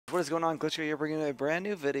What is going on, GlitchGuy here, bringing you a brand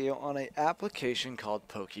new video on an application called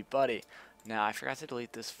PokeBuddy. Now, I forgot to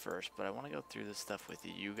delete this first, but I want to go through this stuff with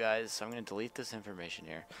you guys, so I'm going to delete this information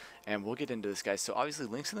here, and we'll get into this, guys. So, obviously,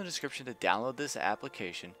 links in the description to download this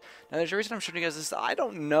application. Now, there's a reason I'm showing you guys this. I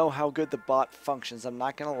don't know how good the bot functions. I'm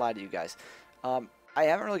not going to lie to you guys. I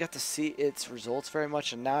haven't really got to see its results very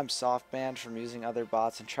much, and now I'm soft banned from using other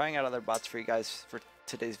bots and trying out other bots for you guys for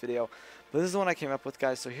today's video. But this is the one I came up with,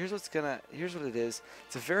 guys. So here's what it is.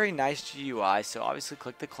 It's a very nice GUI. So obviously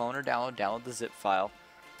click the clone or download the zip file.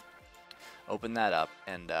 Open that up,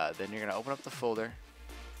 and then you're gonna open up the folder,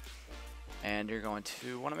 and you're going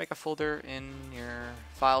to want to make a folder in your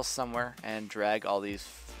files somewhere and drag all these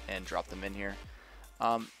and drop them in here.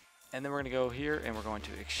 And then we're gonna go here and we're going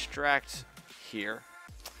to extract here.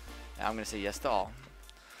 Now I'm gonna say yes to all.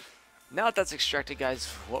 Now that that's extracted, guys,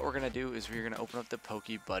 what we're going to do is we're going to open up the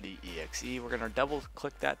PokeBuddy exe. We're going to double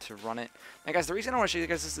click that to run it. Now, guys, the reason I want to show you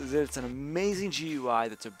guys this is that it's an amazing GUI.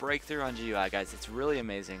 That's a breakthrough on GUI, guys. It's really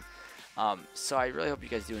amazing. So I really hope you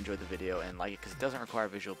guys do enjoy the video and like it, because it doesn't require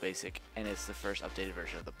Visual Basic, and it's the first updated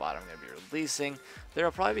version of the bot I'm going to be releasing. There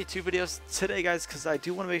will probably be 2 videos today, guys, because I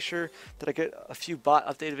do want to make sure that I get a few bot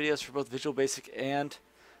updated videos for both Visual Basic and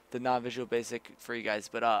the non-Visual Basic for you guys.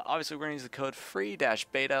 But obviously we're going to use the code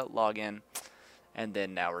free-beta login, and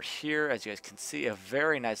then now we're here. As you guys can see, a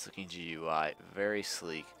very nice looking GUI, very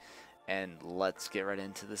sleek, and let's get right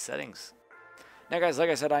into the settings. Now, guys, like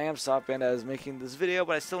I said, I am soft banned as making this video,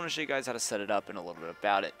 but I still want to show you guys how to set it up and a little bit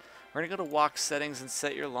about it. We're going to go to walk settings and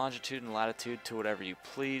set your longitude and latitude to whatever you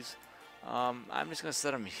please. I'm just going to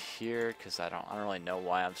set them here because I don't really know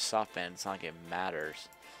why I'm soft banned. It's not like it matters.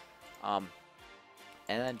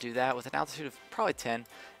 And then do that with an altitude of probably 10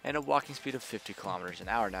 and a walking speed of 50 kilometers an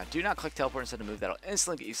hour. Now, do not click teleport instead of move. That'll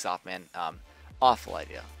instantly get you soft banned. Awful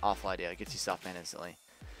idea. Awful idea. It gets you soft banned instantly.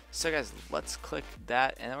 So, guys, let's click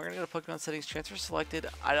that, and then we're gonna go to Pokemon settings. Transfer selected.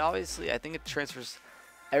 I think it transfers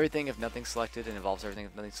everything if nothing's selected, and involves everything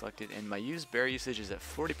if nothing's selected. And my bear usage is at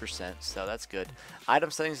 40%, so that's good.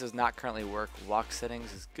 Item settings does not currently work. Walk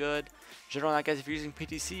settings is good. General, guys, if you're using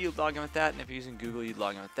PTC, you'd log in with that, and if you're using Google, you'd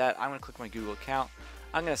log in with that. I'm gonna click my Google account.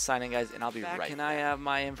 I'm going to sign in, guys, and I'll be right back. And I have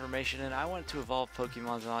my information, and I want to evolve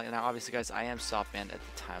Pokemons. And now, obviously, guys, I am soft banned at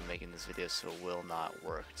the time of making this video, so it will not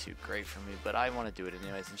work too great for me. But I want to do it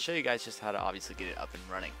anyways and show you guys just how to obviously get it up and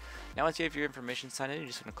running. Now, once you have your information signed in, you're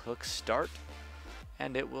just going to click Start,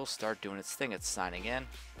 and it will start doing its thing. It's signing in,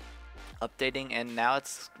 updating, and now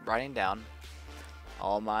it's writing down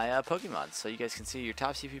all my Pokemons. So you guys can see your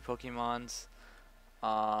top CP Pokemons,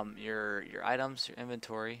 your items, your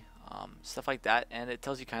inventory, stuff like that, and it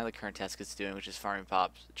tells you kind of the current task it's doing, which is farming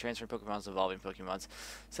pops, transferring Pokemons, evolving Pokemons,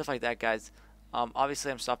 stuff like that, guys. Obviously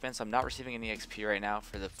I'm stop banned, so I'm not receiving any XP right now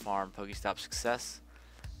for the farm Pokestop success,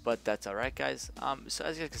 but that's alright, guys. So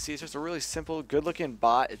as you guys can see, it's just a really simple, good looking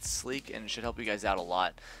bot. It's sleek and it should help you guys out a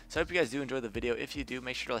lot. So I hope you guys do enjoy the video. If you do,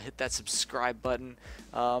 make sure to hit that subscribe button,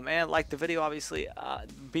 and like the video, obviously.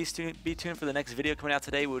 Be tuned for the next video coming out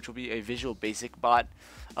today, which will be a Visual Basic bot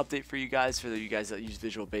update for you guys that use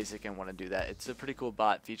Visual Basic and want to do that. It's a pretty cool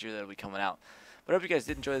bot feature that will be coming out. But I hope you guys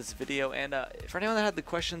did enjoy this video, and for anyone that had the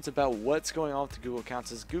questions about what's going on with the Google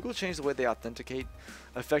accounts, is Google changed the way they authenticate,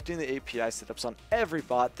 affecting the API setups on every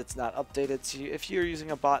bot that's not updated. So if you're using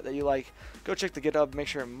a bot that you like, go check the GitHub, make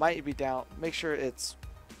sure it might be down, make sure it's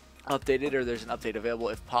updated or there's an update available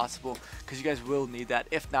if possible, because you guys will need that.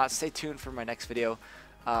 If not, stay tuned for my next video,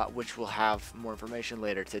 which will have more information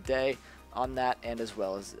later today on that, and as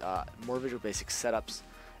well as more Visual Basic setups.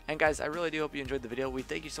 And guys, I really do hope you enjoyed the video. We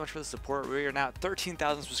thank you so much for the support. We are now at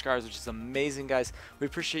 13,000 subscribers, which is amazing, guys. We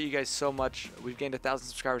appreciate you guys so much. We've gained 1,000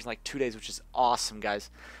 subscribers in like 2 days, which is awesome, guys.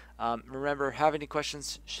 Remember, have any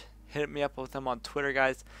questions, hit me up with them on Twitter,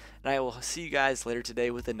 guys. And I will see you guys later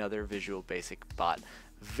today with another Visual Basic bot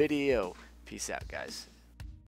video. Peace out, guys.